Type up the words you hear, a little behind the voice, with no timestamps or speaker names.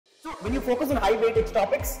So when you focus on high weightage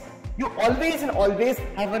topics, you always and always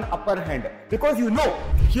have an upper hand because you know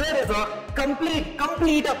here is a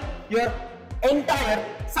complete your entire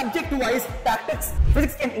subject-wise tactics.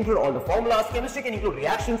 Physics can include all the formulas, chemistry can include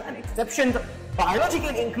reactions and exceptions, biology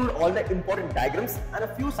can include all the important diagrams and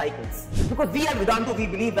a few cycles. Because we at Vedantu, we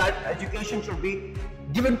believe that education should be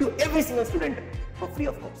given to every single student for free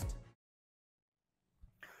of cost.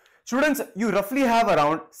 Students, you roughly have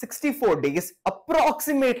around 64 days,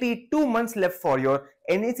 approximately 2 months left for your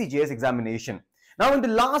NSEJS examination. Now in the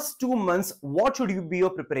last 2 months, what should be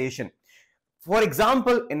your preparation? For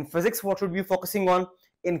example, in physics, what should you be focusing on?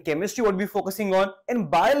 In chemistry, what be focusing on? In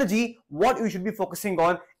biology, what you should be focusing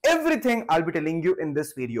on? Everything I'll be telling you in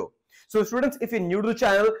this video. So students, if you're new to the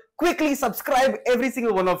channel, quickly subscribe every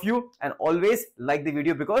single one of you and always like the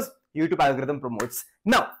video because YouTube algorithm promotes.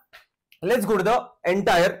 Now, let's go to the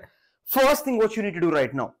entire first thing what you need to do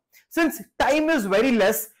right now. Since time is very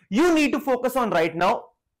less, you need to focus on right now,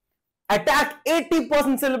 attack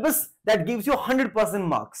 80% syllabus that gives you 100%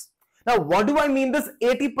 marks. Now, what do I mean this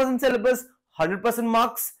 80% syllabus, 100%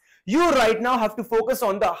 marks? You right now have to focus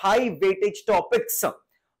on the high weightage topics.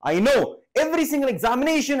 I know every single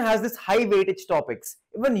examination has this high weightage topics.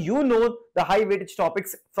 Even you know the high weightage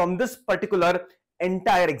topics from this particular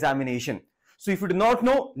entire examination. So if you do not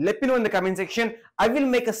know, let me know in the comment section. I will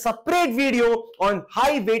make a separate video on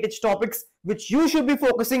high weightage topics which you should be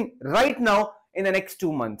focusing right now in the next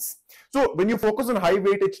 2 months. So when you focus on high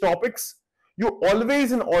weightage topics, you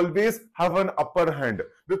always and always have an upper hand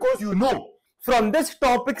because you know from this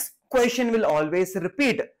topics question will always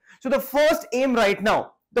repeat. So the first aim right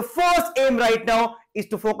now is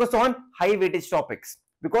to focus on high weightage topics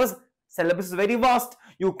because syllabus is very vast.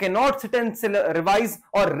 You cannot sit and revise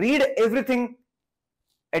or read everything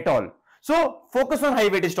at all. So focus on high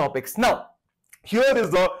weightage topics. Now here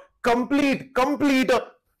is the complete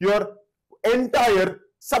your entire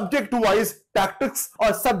subject wise tactics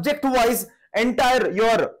or subject wise entire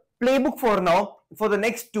your playbook for now for the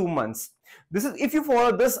next 2 months. This is, if you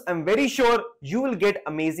follow this, I'm very sure you will get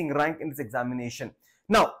amazing rank in this examination.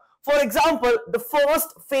 Now, for example, the first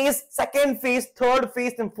phase, second phase, third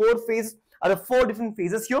phase and fourth phase are the 4 different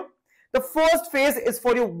phases here. The first phase is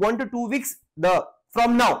for your 1 to 2 weeks.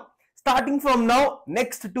 Starting from now,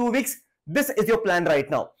 next 2 weeks, this is your plan right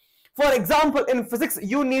now. For example, in physics,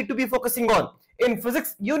 you need to be focusing on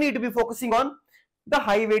the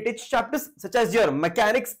high weightage chapters such as your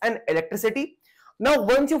mechanics and electricity. Now,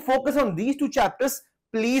 once you focus on these 2 chapters,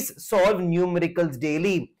 please solve numericals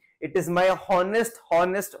daily. It is my honest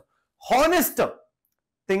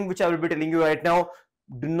thing which I will be telling you right now.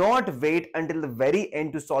 Do not wait until the very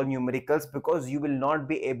end to solve numericals because you will not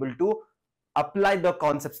be able to apply the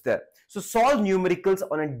concepts there. So solve numericals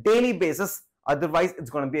on a daily basis. Otherwise,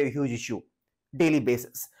 it's going to be a huge issue. Daily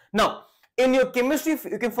basis. Now, in your chemistry,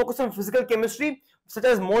 you can focus on physical chemistry such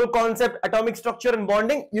as mole concept, atomic structure and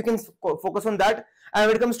bonding. You can focus on that. And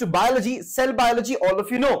when it comes to biology, cell biology, all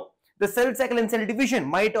of you know the cell cycle and cell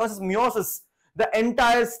division, mitosis, meiosis, the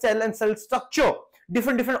entire cell and cell structure,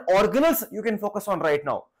 different organelles you can focus on right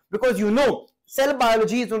now because you know cell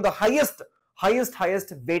biology is one of the highest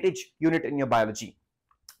weightage unit in your biology.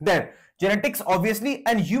 Then genetics obviously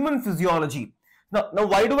and human physiology. Now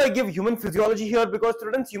why do I give human physiology here? Because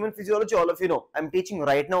students, human physiology, all of you know, I'm teaching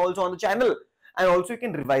right now also on the channel and also you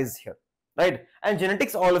can revise here, right? And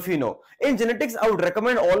genetics, all of you know. In genetics, I would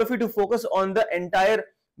recommend all of you to focus on the entire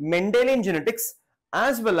Mendelian genetics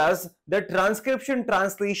as well as the transcription,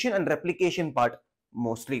 translation and replication part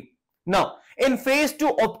mostly. Now, in phase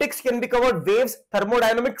 2, optics can be covered, waves,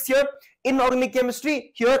 thermodynamics here, inorganic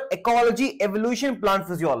chemistry, here ecology, evolution, plant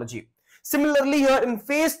physiology. Similarly, here in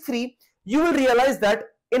phase 3, you will realize that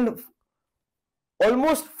in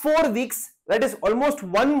almost 4 weeks, that is almost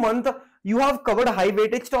 1 month, you have covered high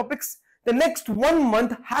weightage topics. The next 1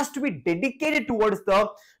 month has to be dedicated towards the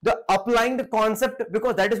applying the concept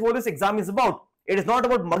because that is what this exam is about. It is not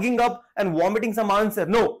about mugging up and vomiting some answer.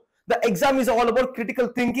 No, the exam is all about critical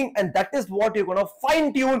thinking and that is what you're going to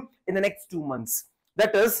fine tune in the next 2 months.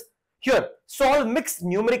 That is here, solve mixed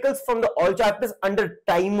numericals from the all chapters under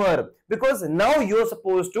timer because now you're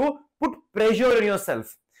supposed to put pressure on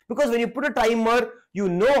yourself because when you put a timer, you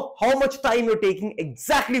know how much time you're taking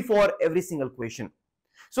exactly for every single question.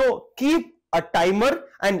 So keep a timer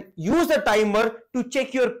and use the timer to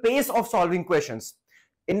check your pace of solving questions.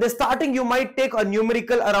 In the starting, you might take a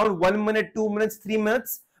numerical around 1 minute, 2 minutes, 3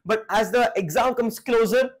 minutes, but as the exam comes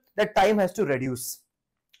closer, that time has to reduce.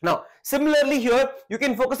 Now, similarly here, you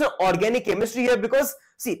can focus on organic chemistry here because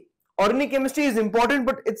see, Organic chemistry is important,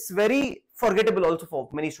 but it's very forgettable also for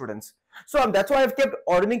many students. So that's why I've kept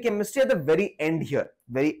organic chemistry at the very end here,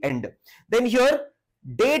 very end. Then here,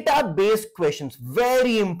 database questions,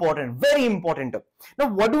 very important, very important. Now,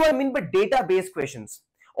 what do I mean by database questions?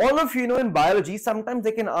 All of you know in biology, sometimes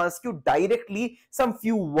they can ask you directly some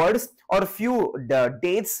few words or few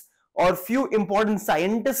dates or few important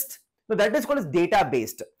scientists. So that is called as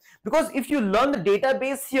data-based. Because if you learn the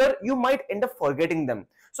database here, you might end up forgetting them.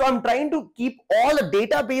 So I'm trying to keep all the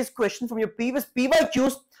database questions from your previous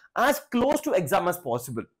PYQs as close to exam as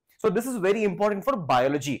possible. So this is very important for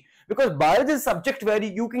biology, because biology is a subject where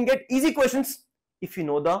you can get easy questions if you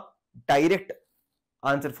know the direct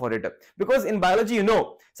answer for it. Because in biology, you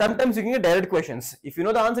know, sometimes you can get direct questions. If you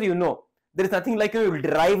know the answer, you know. There is nothing like you will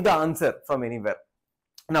derive the answer from anywhere.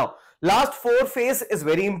 Now, last 4 phase is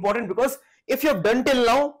very important, because if you have done till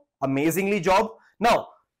now, amazingly job. Now,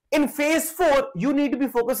 in phase 4, you need to be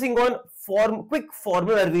focusing on quick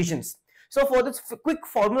formula revisions. So for this quick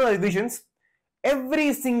formula revisions,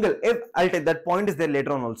 every single, I'll take that point is there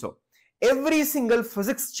later on also. Every single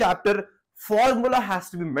physics chapter formula has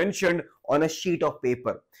to be mentioned on a sheet of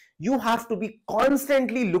paper. You have to be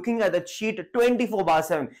constantly looking at that sheet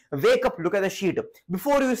 24/7. Wake up, look at the sheet.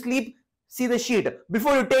 Before you sleep, see the sheet.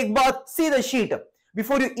 Before you take bath, see the sheet.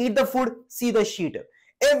 Before you eat the food, see the sheet.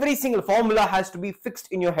 Every single formula has to be fixed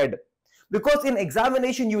in your head, because in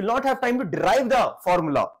examination you will not have time to derive the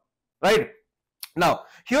formula, right? Now,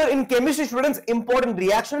 here in chemistry, students, important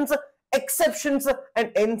reactions, exceptions,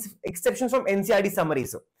 and exceptions from NCERT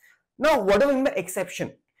summaries. Now, what do I mean by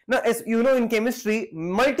exception? Now, as you know, in chemistry,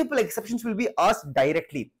 multiple exceptions will be asked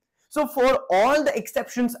directly. So for all the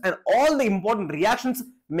exceptions and all the important reactions,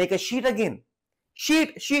 make a sheet again.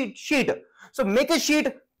 Sheet. So make a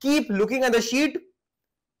sheet, keep looking at the sheet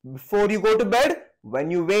before you go to bed, when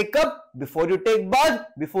you wake up, before you take bath,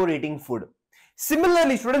 before eating food.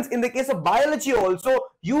 Similarly, students, in the case of biology also,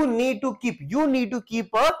 you need to keep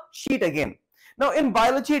a sheet again. Now, in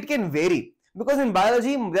biology, it can vary, because in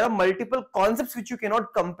biology, there are multiple concepts which you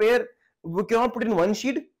cannot compare, we cannot put in one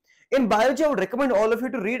sheet. In biology, I would recommend all of you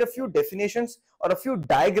to read a few definitions or a few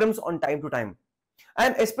diagrams on time to time.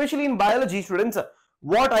 And especially in biology, students,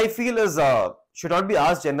 what I feel is should not be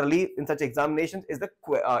asked generally in such examinations is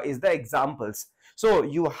the examples. So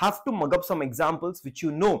you have to mug up some examples which you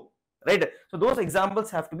know, right? So those examples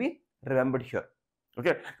have to be remembered here.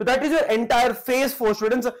 Okay, so that is your entire phase 4,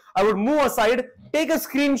 students. I would move aside, take a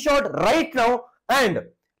screenshot right now and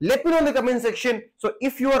let me know in the comment section. So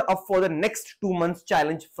if you are up for the next 2 months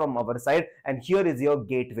challenge from our side, and here is your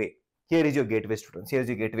gateway. Here is your gateway, students. Here is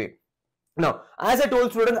your gateway. Now, as I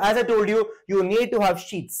told students, as I told you, you need to have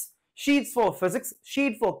sheets. Sheets for physics,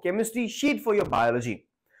 sheet for chemistry, sheet for your biology.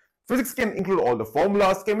 Physics can include all the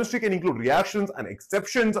formulas, chemistry can include reactions and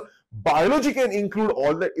exceptions, biology can include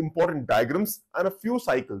all the important diagrams and a few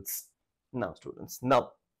cycles. Now, students,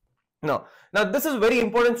 now this is very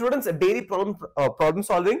important, students. Daily problem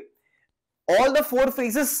solving. All the 4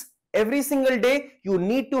 phases, every single day, you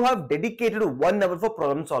need to have dedicated 1 hour for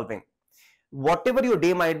problem solving. Whatever your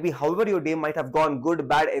day might be, however your day might have gone, good,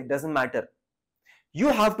 bad, it doesn't matter. You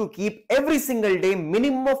have to keep every single day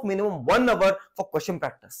minimum 1 hour for question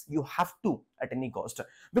practice. You have to at any cost,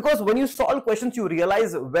 because when you solve questions, you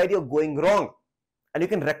realize where you're going wrong and you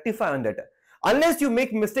can rectify on that. Unless you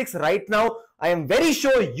make mistakes right now, I am very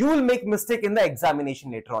sure you will make mistake in the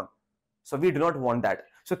examination later on. So we do not want that.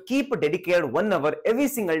 So keep a dedicated 1 hour every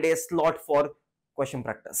single day slot for question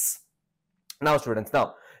practice. Now, students,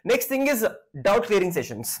 next thing is doubt clearing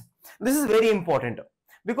sessions. This is very important,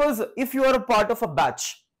 because if you are a part of a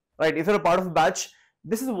batch, right? If you're a part of a batch,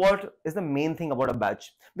 this is what is the main thing about a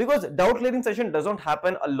batch, because doubt clearing session does not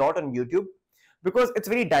happen a lot on YouTube, because it's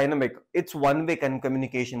very dynamic. It's one-way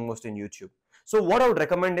communication most in YouTube. So what I would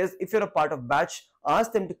recommend is, if you're a part of batch,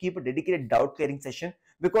 ask them to keep a dedicated doubt clearing session,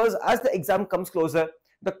 because as the exam comes closer,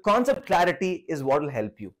 the concept clarity is what will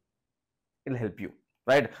help you. It'll help you.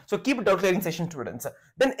 Right? So keep a doubt clearing session, students.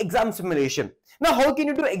 Then exam simulation. Now, how can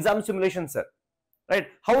you do exam simulation, sir? Right?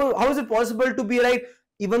 How is it possible to be right,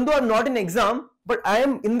 even though I'm not in exam, but I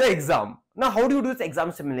am in the exam? Now, how do you do this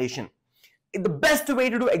exam simulation? The best way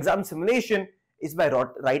to do exam simulation is by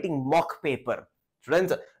writing mock paper.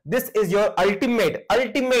 Students, this is your ultimate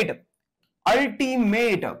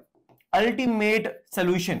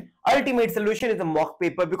solution. Ultimate solution is the mock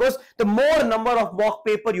paper, because the more number of mock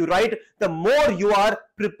paper you write, the more you are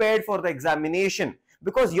prepared for the examination,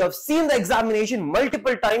 because you have seen the examination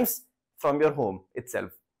multiple times from your home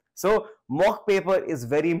itself. So mock paper is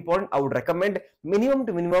very important. I would recommend minimum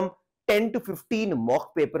to minimum 10 to 15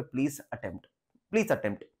 mock paper. Please attempt,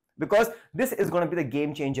 because this is going to be the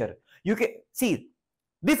game changer. You can see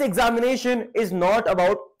this examination is not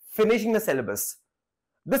about finishing the syllabus.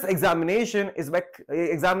 This examination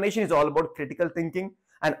is all about critical thinking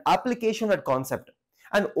and application of that concept.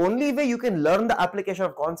 And only way you can learn the application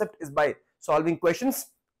of concept is by solving questions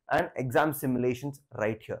and exam simulations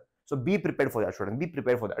right here. So be prepared for that, students. Be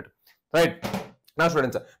prepared for that. Right. Now,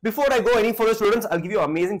 students, before I go any further, students, I'll give you an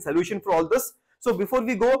amazing solution for all this. So before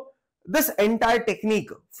we go, this entire technique,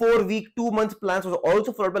 4-week, 2-month plans was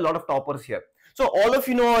also followed by a lot of toppers here. So all of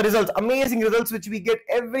you know our results, amazing results which we get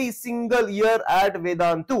every single year at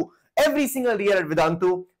Vedantu. Every single year at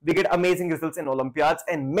Vedantu, we get amazing results in Olympiads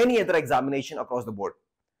and many other examinations across the board.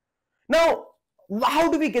 Now, how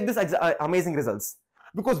do we get this amazing results?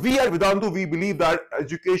 Because we at Vedantu, we believe that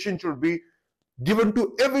education should be given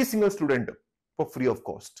to every single student for free of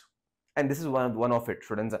cost. And this is one of it,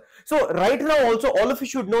 students. So right now also all of you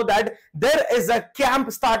should know that there is a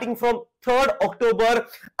camp starting from 3rd October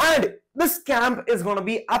and this camp is going to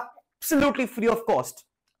be absolutely free of cost.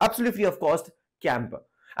 Absolutely free of cost camp.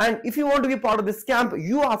 And if you want to be part of this camp,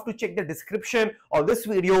 you have to check the description of this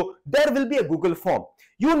video. There will be a Google form.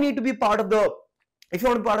 You need to be part of the, if you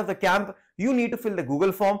want to be part of the camp, you need to fill the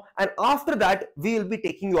Google form, and after that we will be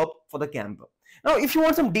taking you up for the camp. Now if you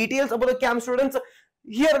want some details about the camp, students,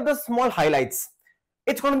 here are the small highlights.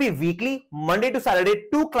 It's going to be weekly, Monday to Saturday,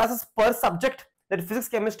 2 classes per subject, that is physics,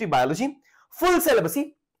 chemistry, biology. Full syllabus,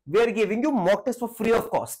 we are giving you mock tests for free of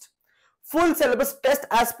cost. Full syllabus test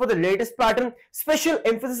as per the latest pattern, special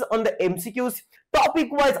emphasis on the MCQs,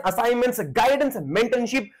 topic-wise assignments, guidance,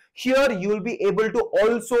 mentorship. Here you will be able to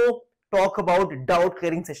also talk about doubt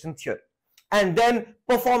clearing sessions here. And then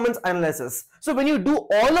performance analysis. So when you do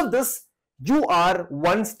all of this, you are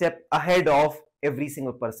one step ahead of every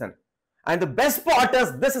single person. And the best part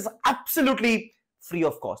is this is absolutely free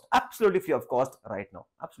of cost. Absolutely free of cost right now.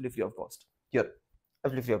 Absolutely free of cost. Here.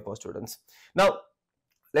 Absolutely free of cost, students. Now,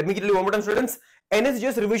 let me tell you one more time, students.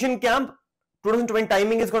 NSEJS revision camp 2020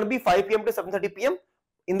 timing is going to be 5 p.m. to 7:30 p.m.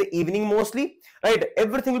 in the evening mostly. Right?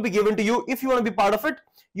 Everything will be given to you. If you want to be part of it,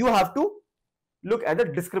 you have to look at the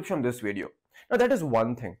description of this video. Now, that is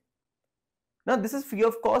one thing. Now, this is free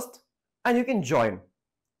of cost and you can join.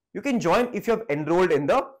 You can join if you have enrolled in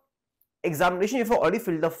the examination, if you have already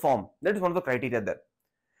filled the form. That is one of the criteria there.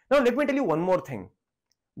 Now, let me tell you one more thing.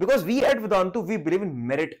 Because we at Vedantu, we believe in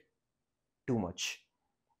merit too much.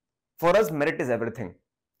 For us, merit is everything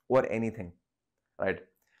or anything, right?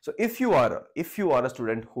 So if you are a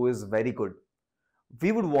student who is very good,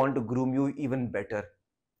 we would want to groom you even better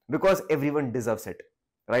because everyone deserves it,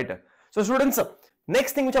 right? So students,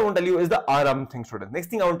 next thing which I want to tell you is the RM thing, students. Next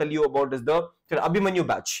thing I want to tell you about is the Abhimanyu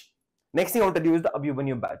batch. Next thing I want to tell you is the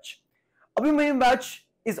Abhimanyu batch. Abhimanyu batch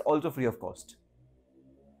is also free of cost.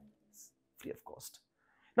 Free of cost.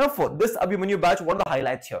 Now for this Abhimanyu batch, what are the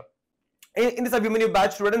highlights here? In this Abhimanyu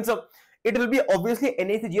batch, students, it will be obviously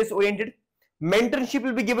NSEJS oriented. Mentorship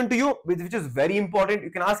will be given to you, which is very important.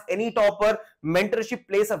 You can ask any topper. Mentorship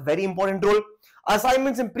plays a very important role.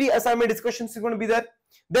 Assignments and pre-assignment discussions is going to be there.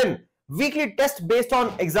 Then weekly test based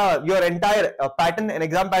on exam, your entire pattern and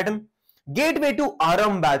exam pattern. Gateway to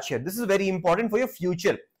RM batch here. This is very important for your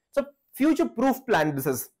future. So future proof plan this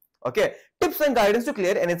is. Okay. Tips and guidance to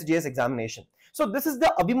clear NSEJS examination. So this is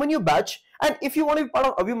the Abhimanyu batch, and if you want to be part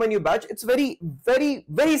of Abhimanyu batch, it's very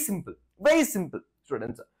simple. Very simple,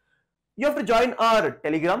 students. You have to join our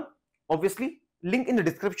Telegram, obviously, link in the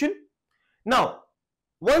description. Now,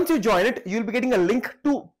 once you join it, you'll be getting a link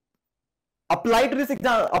to apply to this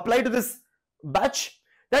exam, apply to this batch.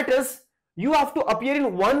 That is, you have to appear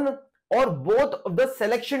in one or both of the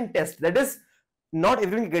selection tests. That is, not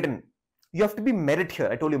everyone can get in. You have to be merit here.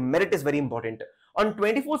 I told you, merit is very important. On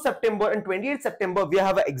 24th September and 28th September, we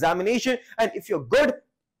have an examination, and if you're good,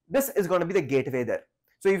 this is going to be the gateway there.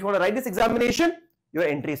 So if you want to write this examination, your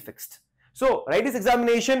entry is fixed. So write this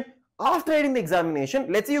examination. After writing the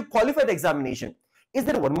examination, let's say you qualify the examination. Is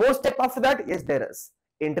there one more step after that? Yes, there is.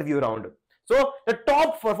 Interview round. So the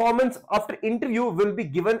top performance after interview will be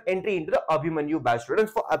given entry into the Abhimanyu batch,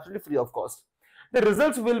 students, for absolutely free of cost. The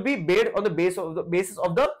results will be based on the basis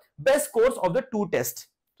of the best scores of the 2 tests.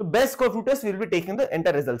 So best score 2 tests will be taking the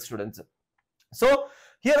entire results, students. So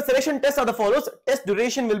here selection tests are the follows. Test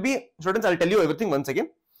duration will be, students, I'll tell you everything once again.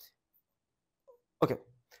 Okay.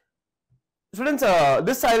 Students,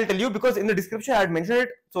 this I'll tell you because in the description I had mentioned it.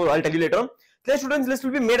 So I'll tell you later on. Clear students list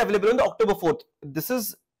will be made available on the October 4th. This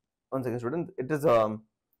is, one second, students. It is on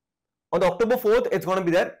the October 4th. It's going to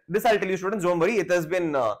be there. This I'll tell you, students. Don't worry. It has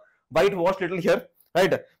been whitewashed little here.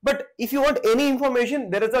 Right, but if you want any information,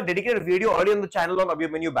 there is a dedicated video already on the channel on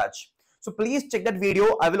Abhimanyu batch. So please check that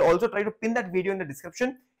video. I will also try to pin that video in the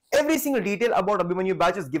description. Every single detail about Abhimanyu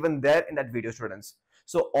batch is given there in that video, students.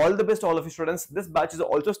 So all the best to all of you students. This batch is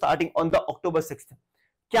also starting on the October 6th.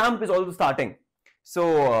 Camp is also starting.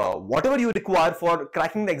 So whatever you require for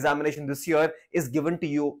cracking the examination this year is given to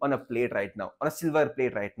you on a plate right now, on a silver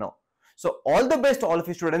plate right now. So all the best to all of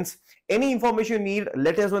you students. Any information you need,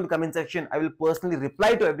 let us know in the comment section. I will personally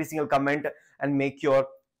reply to every single comment and make your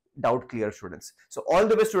doubt clear, students. So all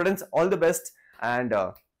the best, students, all the best, and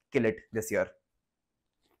kill it this year.